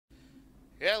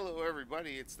Hello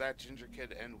everybody, it's that Ginger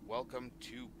Kid and welcome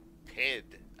to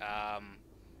PID.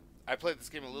 I played this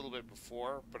game a little bit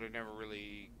before, but I never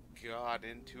really got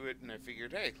into it, and I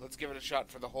figured, hey, let's give it a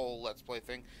shot for the whole Let's Play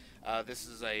thing. This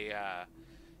is a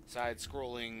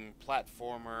side-scrolling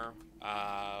platformer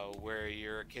where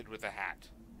you're a kid with a hat.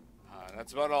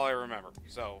 That's about all I remember.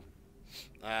 So,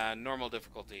 normal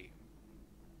difficulty.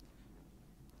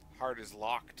 Hard is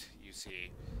locked, you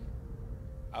see.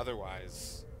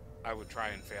 Otherwise, I would try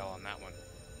and fail on that one.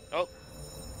 Oh,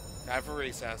 time for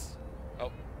recess.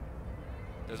 Oh,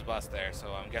 there's a bus there,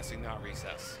 so I'm guessing not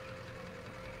recess.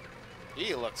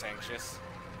 He looks anxious.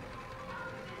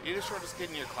 You the shortest kid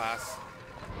in your class.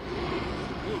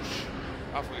 Whoosh,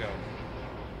 off we go.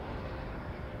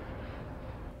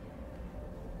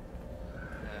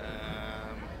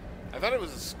 I thought it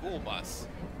was a school bus.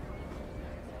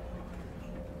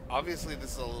 Obviously,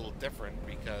 this is a little different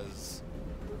because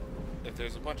if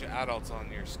there's a bunch of adults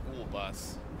on your school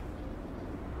bus,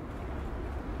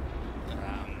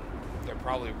 they're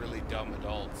probably really dumb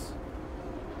adults.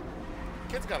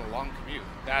 Kid's got a long commute.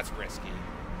 That's risky.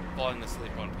 Falling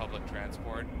asleep on public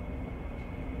transport.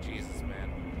 Jesus,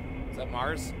 man. Is that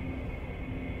Mars?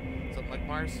 Something like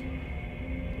Mars?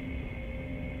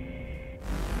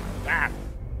 Ah!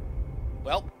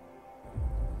 Well,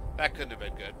 that couldn't have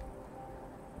been good.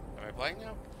 Am I playing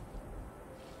now?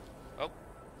 Oh.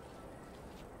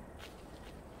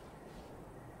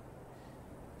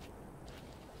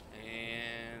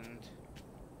 And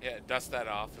yeah, dust that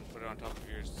off and put it on top of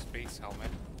your space helmet.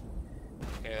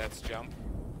 Okay, that's jump.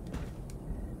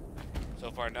 So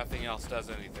far, nothing else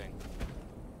does anything.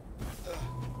 Ugh.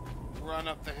 Run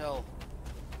up the hill.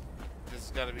 This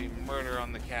has got to be murder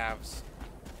on the calves.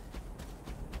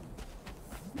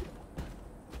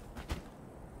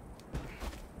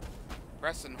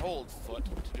 Press and hold foot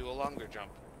to do a longer jump.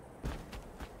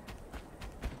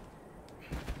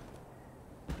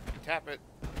 Tap it.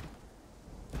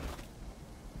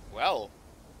 Well.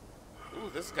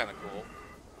 Ooh, this is kind of cool.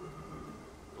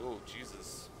 Ooh,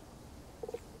 Jesus.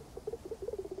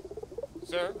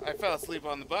 Sir, I fell asleep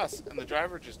on the bus, and the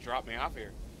driver just dropped me off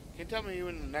here. Can you tell me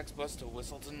when the next bus to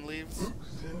Whistleton leaves?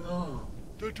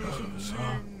 That doesn't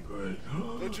seem...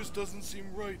 That just doesn't seem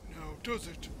right now, does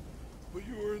it? But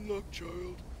you are in luck,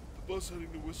 child. The bus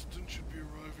heading to Whistleton should be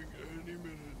arriving any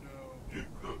minute now.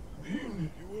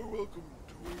 You are welcome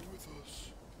to wait with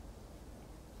us.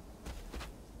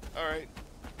 Alright.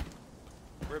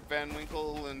 Rip Van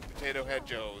Winkle and Potato Head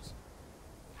Joe's.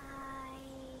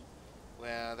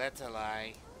 Well, that's a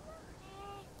lie.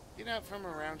 You're not from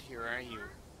around here, are you?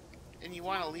 And you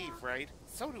want to leave, right?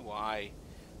 So do I.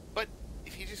 But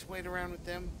if you just wait around with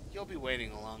them, you'll be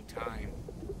waiting a long time.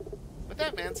 But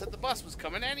that man said the bus was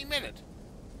coming any minute.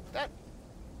 That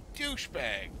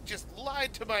douchebag just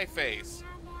lied to my face.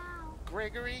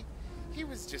 Gregory, he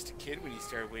was just a kid when he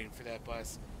started waiting for that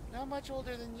bus. Not much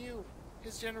older than you.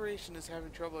 His generation is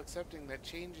having trouble accepting that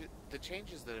the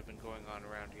changes that have been going on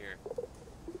around here.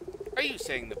 Are you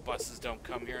saying the buses don't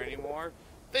come here anymore?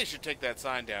 They should take that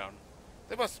sign down.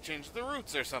 They must have changed the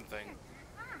routes or something.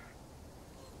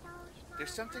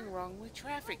 There's something wrong with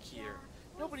traffic here.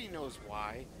 Nobody knows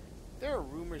why. There are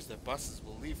rumors that buses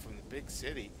will leave from the big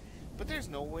city, but there's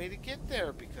no way to get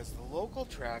there because the local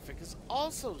traffic is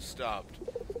also stopped.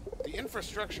 The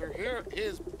infrastructure here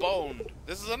is boned.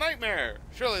 This is a nightmare.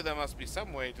 Surely there must be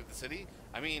some way to the city.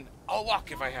 I mean, I'll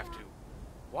walk if I have to.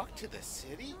 Walk to the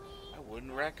city? I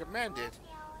wouldn't recommend it,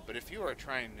 but if you are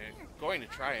going to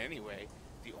try anyway,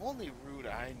 the only route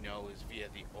I know is via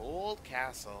the old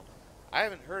castle. I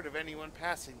haven't heard of anyone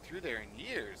passing through there in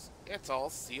years. It's all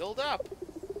sealed up.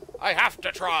 I have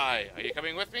to try! Are you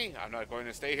coming with me? I'm not going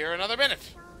to stay here another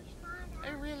minute. I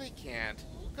really can't.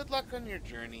 Good luck on your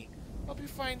journey. Hope you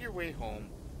find your way home.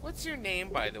 What's your name,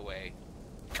 by the way?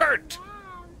 Kurt!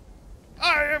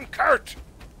 I am Kurt!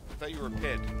 I thought you were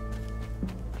Pid.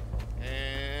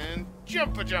 And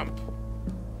jump a jump.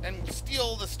 And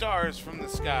steal the stars from the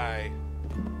sky.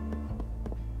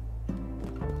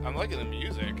 I'm liking the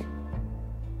music.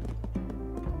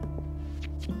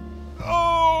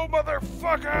 Oh,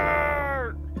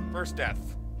 motherfucker! First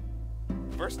death.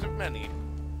 First of many.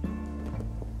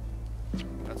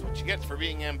 That's what you get for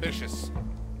being ambitious.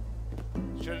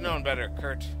 Should have known better,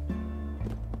 Kurt.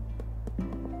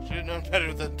 Should have known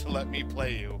better than to let me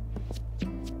play you.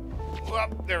 Well,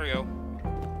 there we go.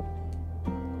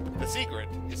 The secret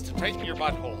is to tighten your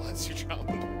butthole as you jump.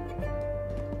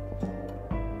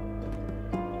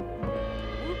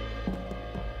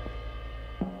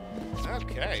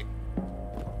 Okay.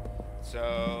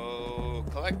 So,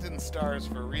 collecting stars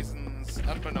for reasons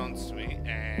unbeknownst to me,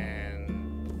 and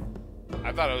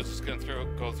I thought I was just gonna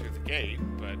go through the gate,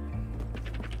 but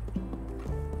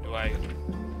do I?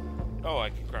 Oh, I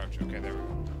can crouch. Okay, there we go.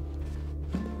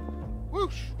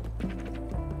 Whoosh!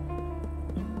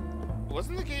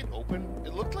 Wasn't the gate open?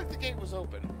 It looked like the gate was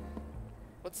open.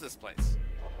 What's this place?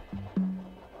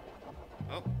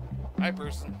 Oh, hi,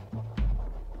 person.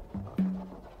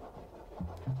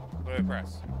 What do I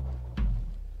press?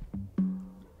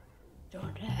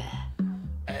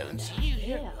 I haven't seen you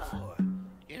here before.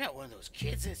 You're not one of those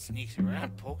kids that sneaks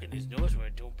around poking his nose where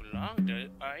it don't belong,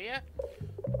 are you?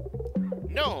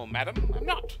 No, madam, I'm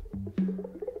not.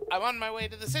 I'm on my way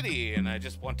to the city, and I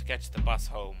just want to catch the bus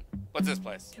home. What's this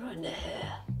place?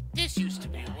 This used to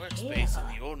be a workspace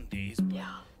in the olden days, but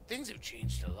things have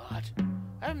changed a lot.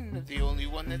 I'm not the only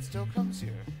one that still comes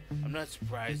here. I'm not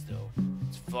surprised, though.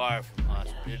 It's far from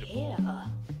hospitable.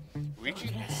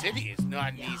 Reaching the city is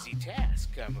not an easy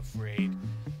task, I'm afraid.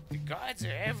 The guards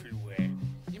are everywhere.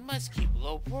 You must keep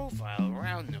low profile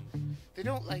around them. They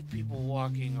don't like people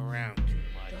walking around too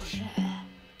much.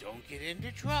 Don't get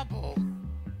into trouble.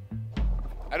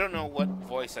 I don't know what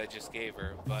voice I just gave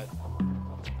her, but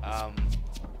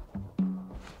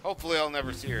hopefully I'll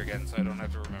never see her again so I don't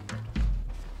have to remember it.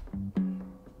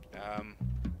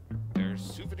 There's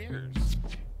souvenirs.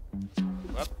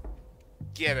 Well,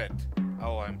 get it.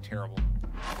 Oh, I'm terrible.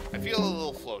 I feel a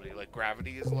little floaty, like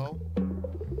gravity is low.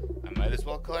 I might as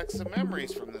well collect some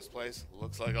memories from this place.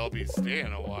 Looks like I'll be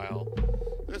staying a while.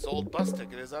 This old bus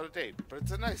ticket is out of date, but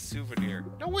it's a nice souvenir.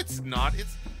 No, it's not.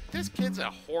 This kid's a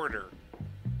hoarder.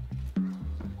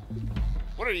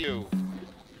 What are you?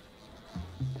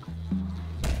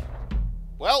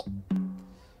 Well,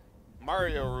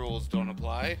 Mario rules don't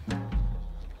apply.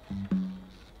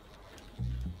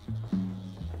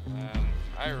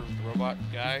 Hi, robot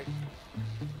guy.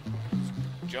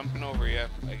 Jumping over you,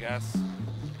 I guess.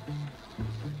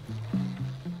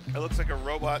 It looks like a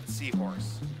robot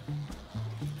seahorse.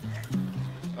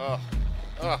 Ugh.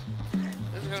 Ugh.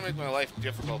 This is gonna make my life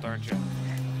difficult, aren't you?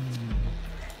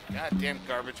 Goddamn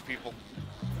garbage people.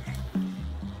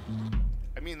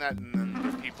 I mean that in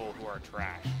the people who are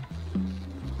trash.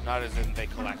 Not as in they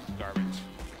collect garbage.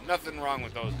 Nothing wrong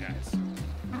with those guys.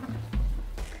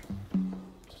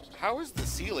 How is the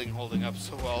ceiling holding up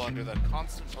so well under the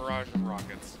constant barrage of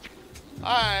rockets?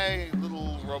 Hi,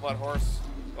 little robot horse.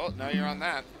 Oh, now you're on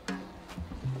that.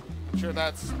 I'm sure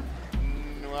that's...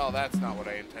 well, that's not what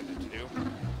I intended to do.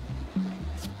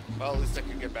 Well, at least I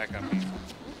can get back up easy.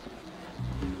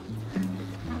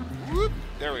 Whoop!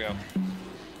 There we go.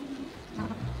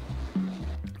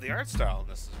 The art style in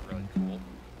this is really cool.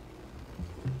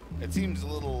 It seems a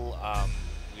little,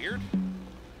 weird.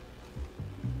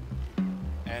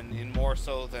 And in more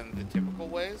so than the typical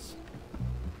ways.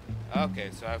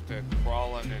 Okay, so I have to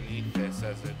crawl underneath this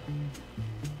as it...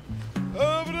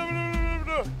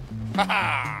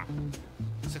 Ha-ha!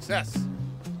 Success!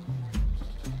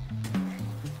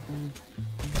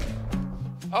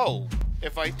 Oh,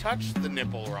 if I touch the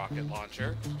nipple rocket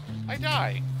launcher, I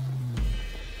die.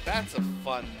 That's a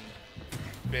fun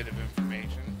bit of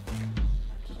information.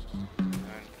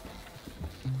 And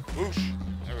whoosh!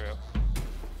 There we go.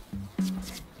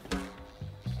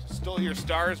 Stole your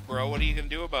stars, bro. What are you gonna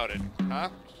do about it? Huh?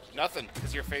 Nothing,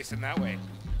 because you're facing that way.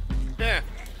 Yeah.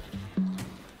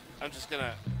 I'm just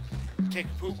gonna take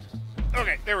a poop.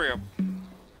 Okay, there we go.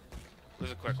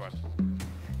 There's a quick one.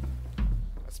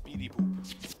 A speedy poop.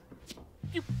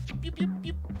 Pew, pew, pew,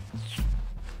 pew.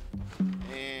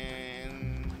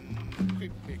 And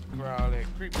creepy crawly,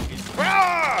 creepy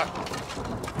crawl.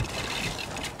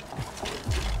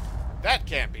 That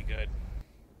can't be good.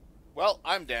 Well,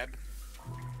 I'm dead.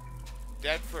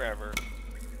 Dead forever.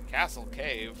 Castle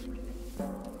Cave.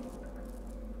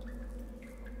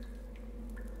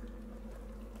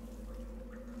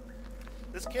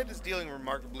 This kid is dealing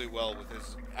remarkably well with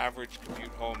his average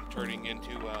commute home turning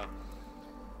into a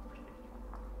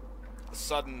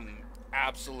sudden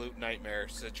absolute nightmare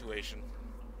situation.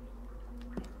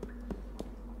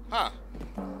 Huh.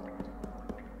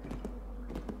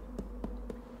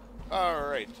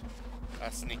 Alright.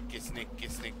 Sneaky, sneaky,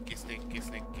 sneaky, sneaky,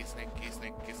 sneaky, sneaky,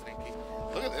 sneaky, sneaky.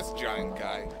 Look at this giant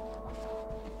guy.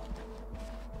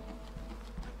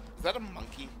 Is that a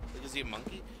monkey? Is he a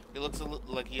monkey? He looks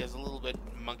like he has a little bit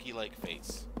monkey-like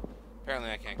face. Apparently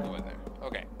I can't go in there.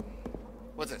 Okay.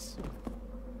 What's this?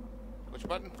 Which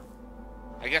button?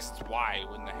 I guess it's Y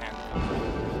when the hand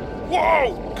comes.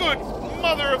 Whoa! Good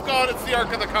mother of God, it's the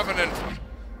Ark of the Covenant!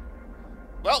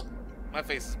 Well, my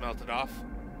face is melted off.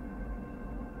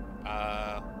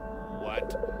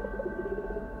 What?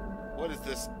 What is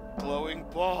this glowing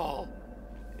ball?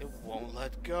 It won't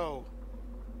let go.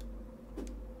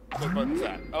 What button's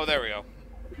that? Oh, there we go.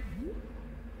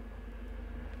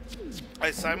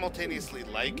 I simultaneously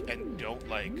like and don't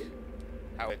like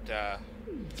how it,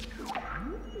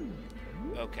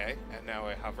 okay, and now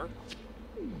I hover.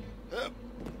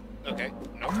 Okay,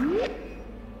 nope.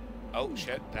 Oh,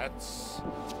 shit, that's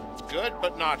good,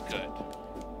 but not good.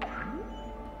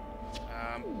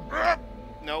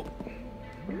 Nope.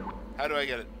 How do I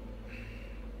get it?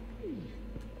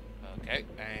 Okay,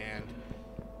 and...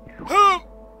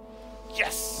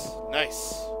 Yes!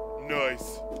 Nice.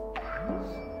 Nice.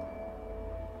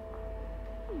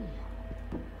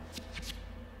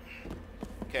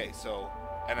 Okay, so...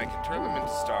 And I can turn them into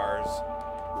stars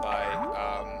by,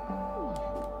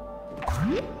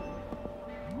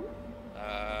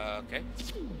 okay.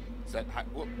 Is that high?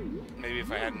 Whoop. Maybe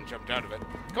if I hadn't jumped out of it.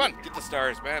 Come on, get the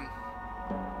stars, man.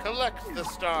 Collect the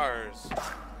stars.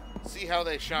 See how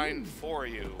they shine for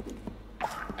you.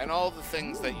 And all the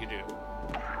things that you do.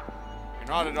 You're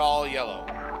not at all yellow.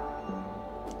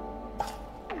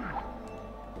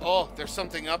 Oh, there's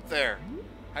something up there.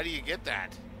 How do you get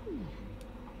that?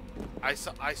 I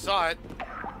saw it.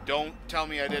 Don't tell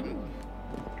me I didn't.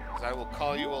 Because I will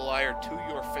call you a liar to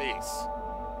your face.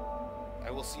 I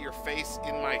will see your face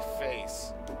in my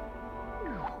face.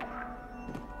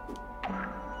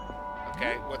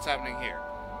 Okay, what's happening here?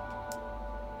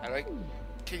 How do I...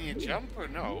 Can you jump or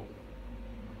no?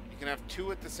 You can have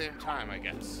two at the same time, I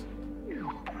guess.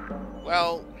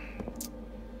 Well,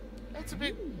 that's a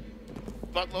big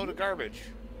buttload of garbage.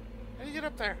 How do you get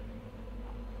up there?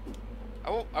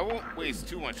 I won't waste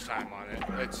too much time on it.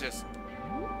 It's just...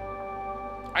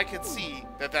 I can see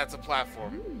that that's a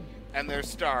platform. And there's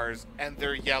stars. And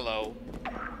they're yellow.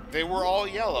 They were all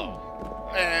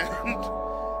yellow. And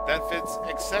that fits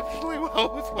exceptionally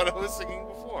well with what I was singing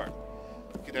before.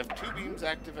 You could have two beams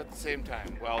active at the same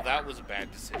time. Well, that was a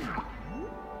bad decision.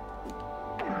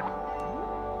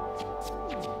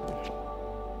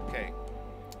 Okay.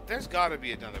 There's gotta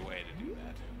be another way to do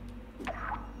that.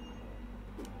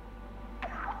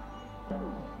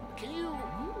 Can you...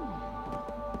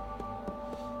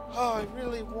 Oh, I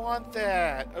really want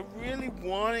that. I really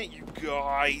want it, you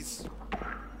guys.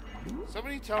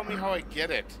 Somebody tell me how I get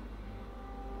it.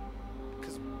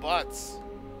 Because butts.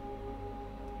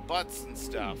 Butts and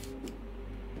stuff.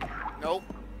 Nope.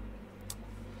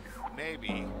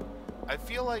 Maybe. I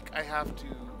feel like I have to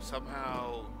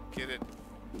somehow get it...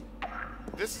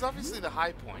 This is obviously the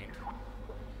high point.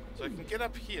 So I can get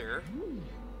up here.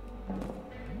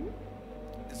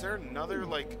 Is there another,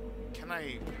 like... Can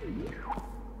I...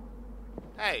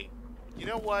 Hey, you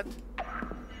know what?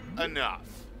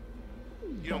 Enough.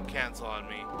 You don't cancel on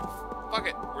me. Fuck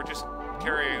it, we're just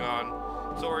carrying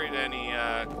on. Sorry to any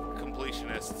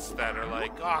completionists that are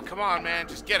like, oh, come on, man,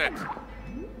 just get it.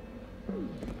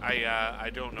 I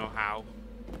don't know how.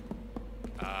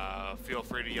 Feel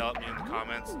free to yell at me in the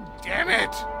comments. Damn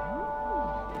it!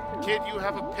 Kid, you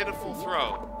have a pitiful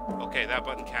throw. Okay, that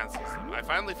button cancels them. I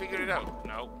finally figured it out.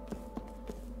 No.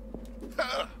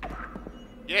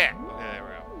 Yeah. Okay, there we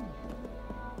go.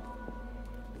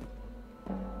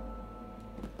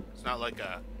 It's not like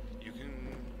a you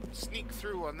can sneak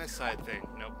through on this side thing.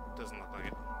 Nope, doesn't look like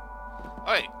it.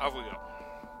 Alright, off we go.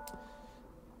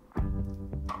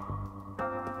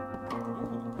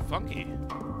 Ooh, funky.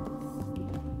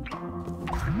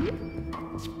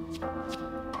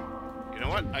 You know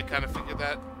what? I kind of figured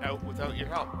that out without your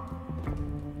help.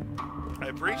 I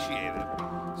appreciate it.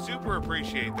 Super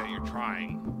appreciate that you're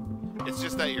trying. It's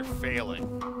just that you're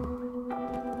failing.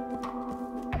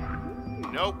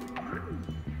 Nope.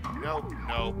 Nope,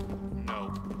 nope,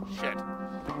 nope. Shit.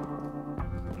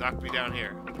 Knock me down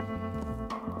here.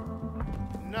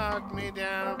 Knock me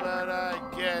down, but I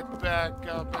get back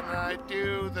up and I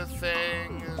do the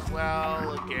thing as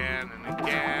well again and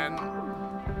again.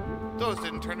 Those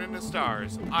didn't turn into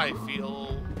stars. I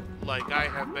feel like I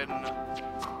have been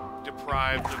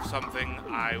deprived of something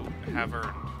I have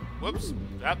earned. Whoops.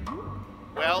 Yep.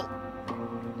 Well,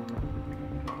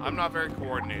 I'm not very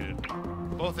coordinated,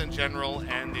 both in general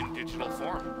and in digital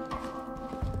form.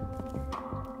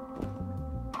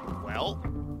 Well,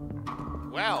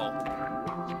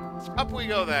 up we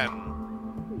go then.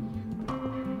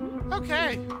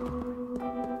 Okay.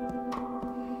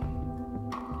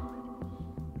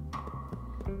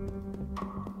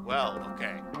 Well,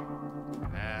 okay.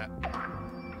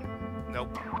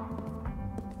 Nope.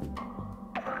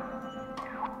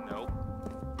 Nope.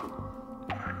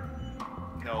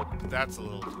 Nope, that's a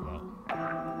little too low.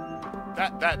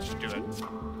 That should do it.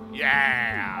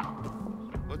 Yeah!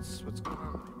 What's going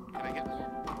on? Can I get more?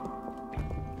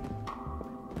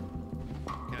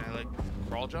 Can I, like,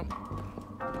 crawl jump?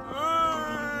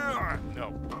 No.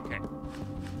 Okay.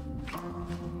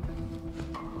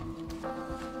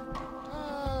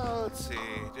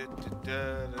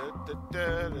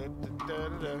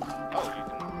 Oh, you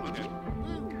can. Okay.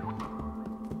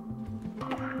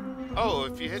 Oh,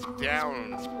 if you hit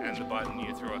down and the button,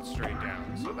 you throw it straight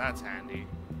down. So that's handy.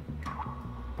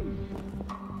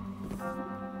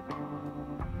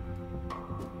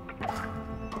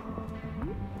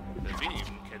 The beam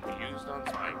can be used on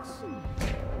spikes.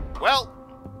 Well,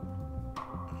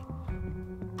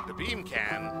 the beam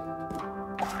can,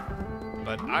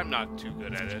 but I'm not too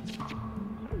good at it.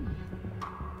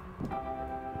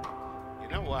 You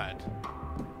know what?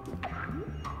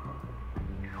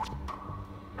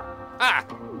 Ah!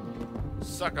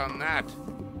 Suck on that.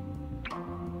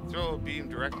 Throw a beam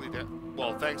directly down.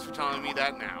 Well, thanks for telling me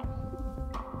that now.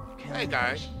 Hey,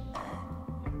 guy.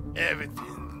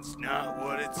 Everything's not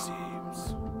what it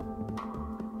seems.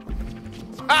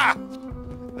 Ah!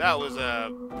 That was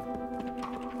a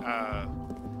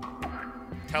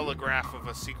telegraph of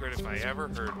a secret if I ever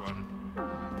heard one.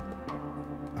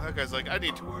 That guy's like, I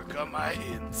need to work on my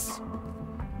hints.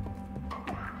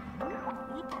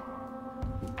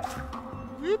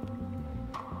 Whoop.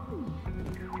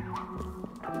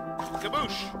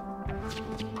 Kaboosh.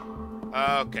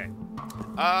 Okay.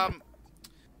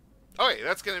 Okay,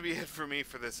 that's gonna be it for me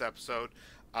for this episode.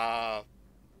 Gotta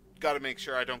make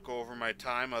sure I don't go over my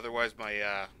time, otherwise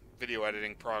my video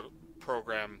editing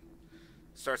program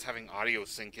starts having audio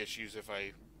sync issues if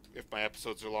my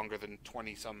episodes are longer than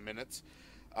 20 some minutes.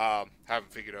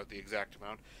 Haven't figured out the exact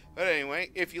amount. But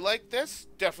anyway, if you like this,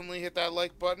 definitely hit that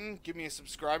like button. Give me a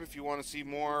subscribe if you want to see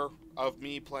more of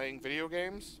me playing video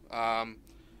games. I'm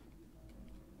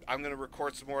going to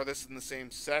record some more of this in the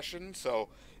same session, so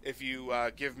if you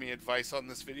give me advice on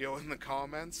this video in the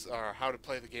comments, or how to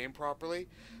play the game properly,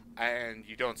 and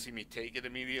you don't see me take it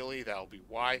immediately, that'll be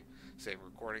why. Same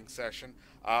recording session.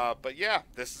 But yeah,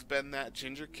 this has been That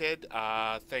Ginger Kid.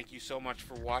 Thank you so much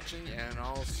for watching, and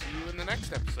I'll see you in the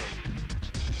next episode.